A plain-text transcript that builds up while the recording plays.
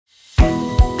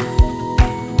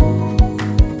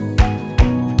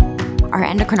Our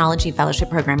endocrinology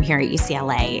fellowship program here at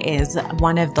UCLA is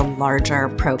one of the larger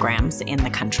programs in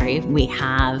the country. We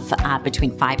have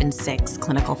between 5 and 6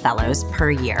 clinical fellows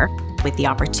per year, with the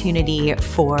opportunity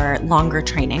for longer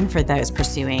training for those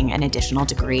pursuing an additional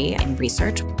degree in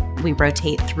research. We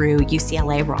rotate through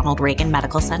UCLA Ronald Reagan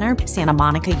Medical Center, Santa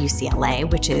Monica UCLA,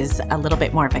 which is a little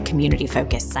bit more of a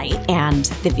community-focused site, and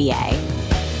the VA.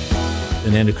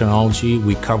 In endocrinology,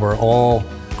 we cover all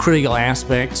critical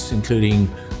aspects, including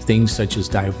things such as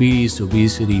diabetes,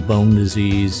 obesity, bone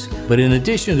disease. But in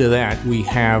addition to that, we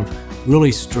have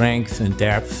really strength and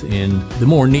depth in the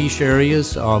more niche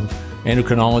areas of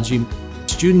endocrinology.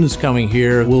 Students coming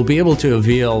here will be able to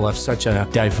avail of such a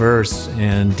diverse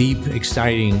and deep,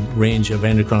 exciting range of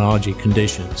endocrinology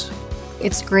conditions.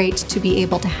 It's great to be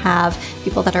able to have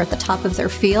people that are at the top of their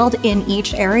field in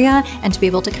each area and to be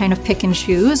able to kind of pick and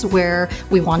choose where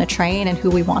we want to train and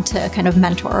who we want to kind of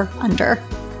mentor under.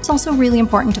 It's also really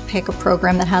important to pick a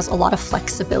program that has a lot of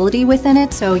flexibility within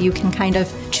it, so you can kind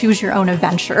of choose your own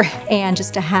adventure, and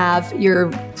just to have your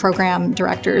program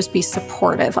directors be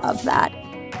supportive of that.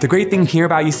 The great thing here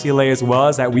about UCLA as well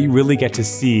is that we really get to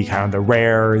see kind of the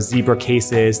rare zebra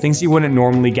cases, things you wouldn't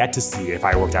normally get to see if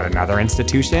I worked at another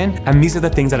institution. And these are the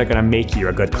things that are going to make you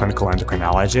a good clinical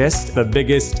endocrinologist. The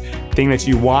biggest thing that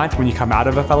you want when you come out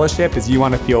of a fellowship is you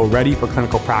want to feel ready for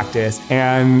clinical practice,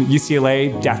 and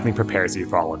UCLA definitely prepares you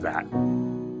for all of that.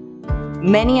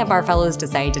 Many of our fellows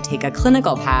decide to take a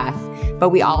clinical path, but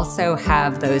we also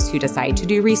have those who decide to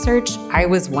do research. I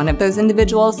was one of those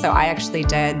individuals, so I actually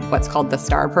did what's called the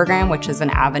STAR program, which is an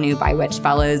avenue by which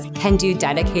fellows can do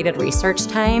dedicated research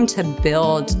time to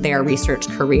build their research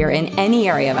career in any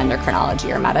area of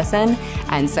endocrinology or medicine.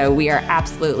 And so we are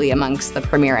absolutely amongst the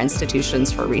premier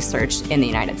institutions for research in the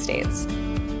United States.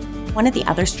 One of the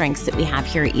other strengths that we have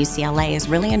here at UCLA is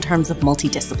really in terms of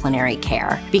multidisciplinary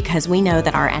care, because we know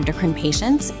that our endocrine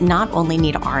patients not only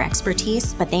need our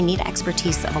expertise, but they need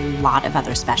expertise of a lot of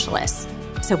other specialists.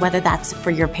 So whether that's for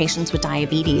your patients with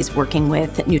diabetes, working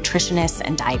with nutritionists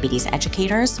and diabetes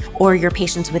educators, or your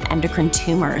patients with endocrine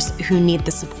tumors who need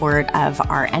the support of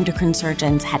our endocrine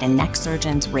surgeons, head and neck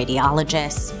surgeons,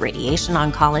 radiologists, radiation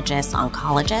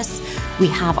oncologists, we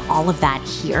have all of that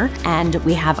here. And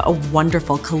we have a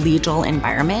wonderful collegial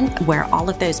environment where all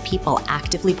of those people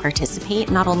actively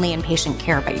participate, not only in patient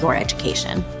care, but your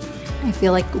education. I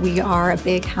feel like we are a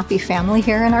big happy family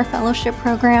here in our fellowship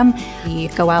program. We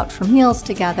go out for meals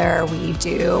together, we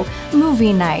do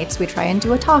movie nights, we try and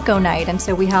do a taco night, and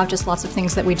so we have just lots of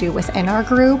things that we do within our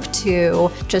group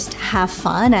to just have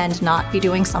fun and not be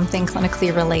doing something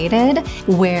clinically related,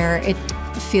 where it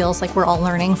feels like we're all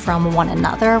learning from one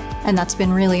another, and that's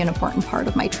been really an important part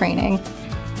of my training.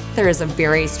 There is a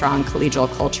very strong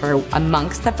collegial culture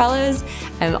amongst the fellows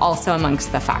and also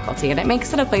amongst the faculty, and it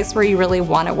makes it a place where you really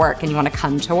want to work and you want to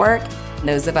come to work.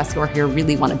 Those of us who are here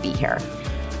really want to be here.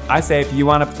 I say if you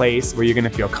want a place where you're going to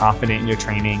feel confident in your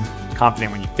training,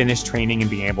 confident when you finish training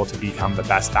and being able to become the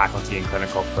best faculty and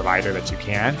clinical provider that you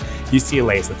can,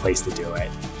 UCLA is the place to do it.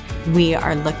 We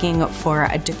are looking for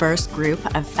a diverse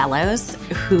group of fellows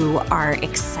who are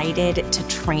excited to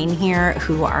train here,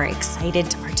 who are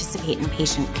excited to participate in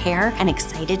patient care, and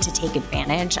excited to take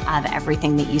advantage of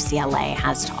everything that UCLA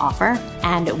has to offer.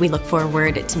 And we look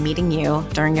forward to meeting you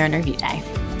during your interview day.